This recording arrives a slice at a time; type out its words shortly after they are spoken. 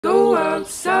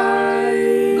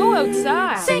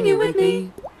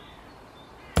me.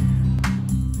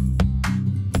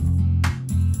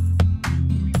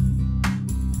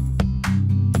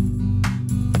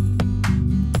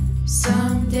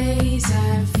 Some days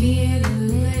I feel a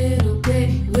little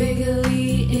bit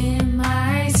wiggly in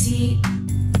my seat,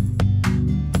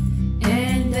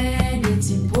 and then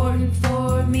it's important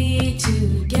for me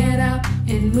to get up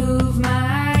and move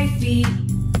my feet.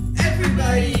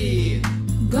 Everybody,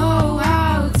 Go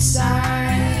outside,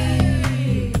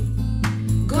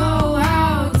 go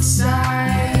outside,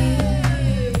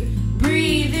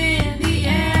 breathe in the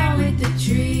air with the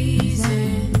trees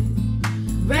and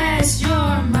rest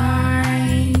your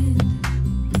mind.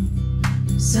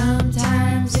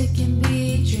 Sometimes it can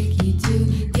be tricky to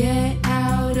get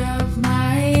out of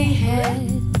my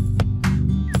head,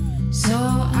 so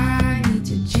I need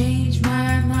to change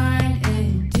my mind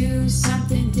and do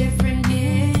something different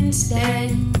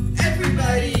instead.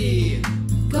 everybody,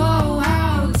 Go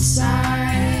outside,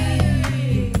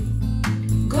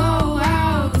 go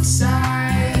outside,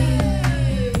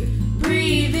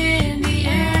 breathe in the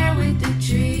air with the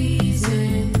trees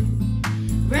and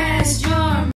rest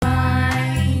your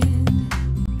mind.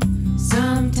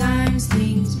 Sometimes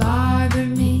things bother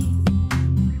me,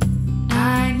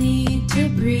 I need to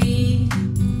breathe,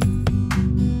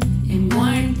 and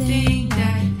one thing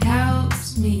that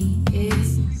helps me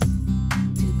is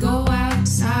to go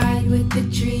outside with the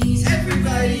trees.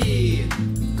 everybody,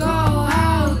 Go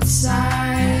outside,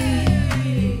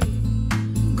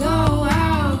 go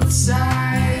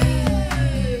outside,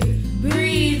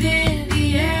 breathe in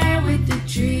the air with the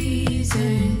trees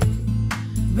and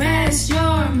rest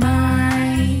your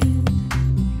mind.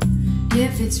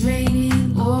 If it's raining